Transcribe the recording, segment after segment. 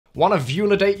Want to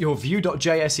Vuelidate your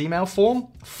Vue.js email form?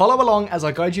 Follow along as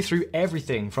I guide you through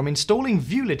everything from installing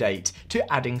Vuelidate to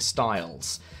adding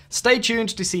styles. Stay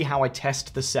tuned to see how I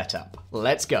test the setup.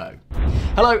 Let's go.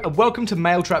 Hello and welcome to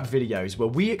Mailtrap videos where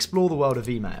we explore the world of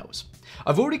emails.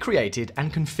 I've already created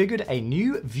and configured a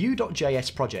new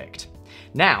Vue.js project.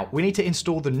 Now we need to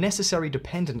install the necessary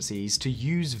dependencies to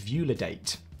use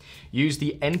Vuelidate. Use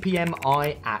the npm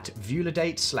I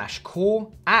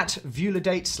 @vuelidate/core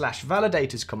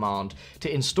 @vuelidate/validators command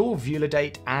to install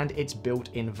Vuelidate and its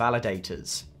built-in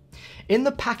validators. In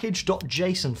the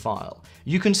package.json file,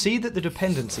 you can see that the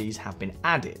dependencies have been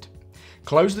added.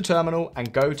 Close the terminal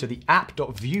and go to the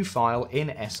app.vue file in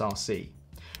src.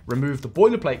 Remove the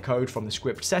boilerplate code from the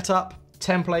script setup,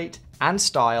 template, and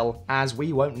style, as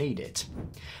we won't need it.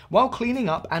 While cleaning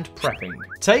up and prepping,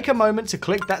 take a moment to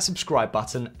click that subscribe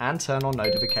button and turn on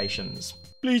notifications.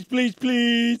 Please, please,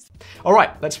 please. All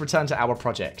right, let's return to our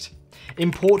project.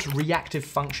 Import reactive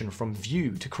function from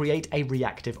Vue to create a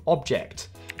reactive object.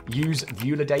 Use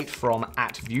Vuelidate from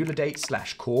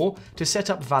 @vuelidate/core to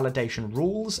set up validation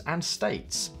rules and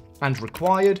states, and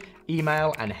required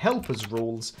email and helpers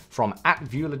rules from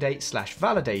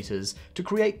 @vuelidate/validators to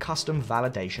create custom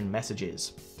validation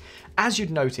messages. As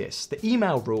you'd notice, the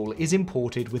email rule is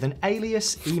imported with an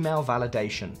alias email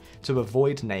validation to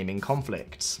avoid naming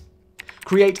conflicts.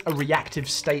 Create a reactive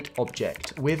state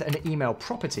object with an email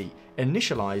property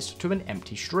initialized to an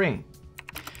empty string.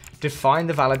 Define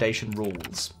the validation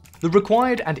rules. The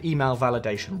required and email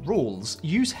validation rules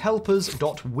use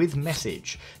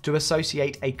helpers.withMessage to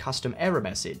associate a custom error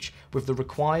message with the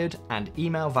required and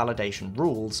email validation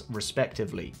rules,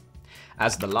 respectively.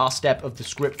 As the last step of the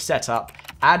script setup,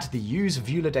 add the use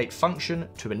Vuelidate function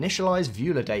to initialize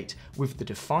Vuelidate with the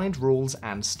defined rules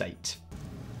and state.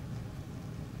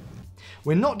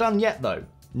 We're not done yet though.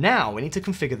 Now we need to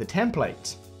configure the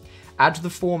template. Add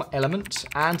the form element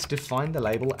and define the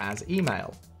label as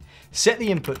email. Set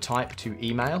the input type to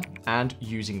email, and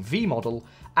using vmodel,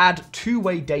 add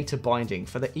two-way data binding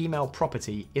for the email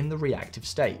property in the reactive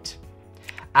state.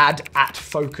 Add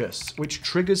 @focus, which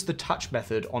triggers the touch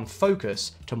method on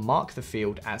focus to mark the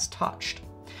field as touched.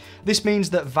 This means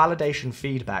that validation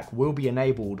feedback will be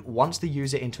enabled once the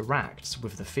user interacts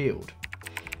with the field.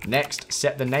 Next,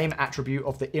 set the name attribute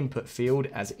of the input field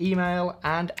as email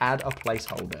and add a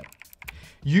placeholder.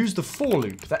 Use the for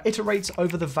loop that iterates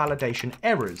over the validation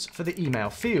errors for the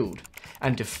email field,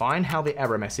 and define how the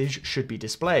error message should be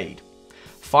displayed.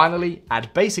 Finally,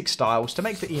 add basic styles to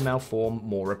make the email form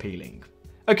more appealing.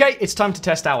 Okay, it's time to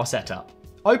test our setup.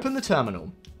 Open the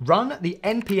terminal, run the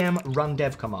npm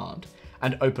rundev command,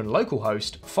 and open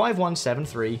localhost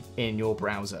 5173 in your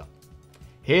browser.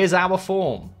 Here's our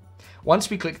form.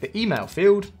 Once we click the email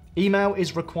field, email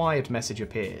is required message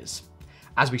appears.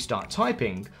 As we start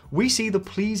typing, we see the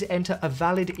please enter a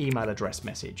valid email address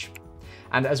message.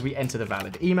 And as we enter the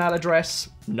valid email address,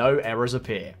 no errors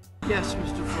appear. Yes,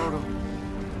 Mr. Frodo.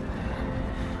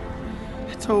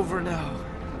 It's over now.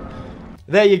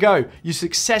 There you go. You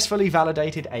successfully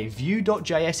validated a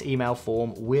Vue.js email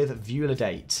form with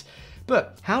Vuelidate.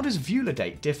 But how does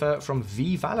Vuelidate differ from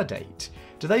vValidate?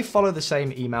 Do they follow the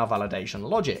same email validation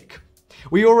logic?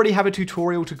 We already have a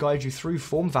tutorial to guide you through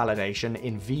form validation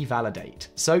in vValidate,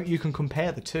 so you can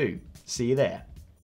compare the two. See you there.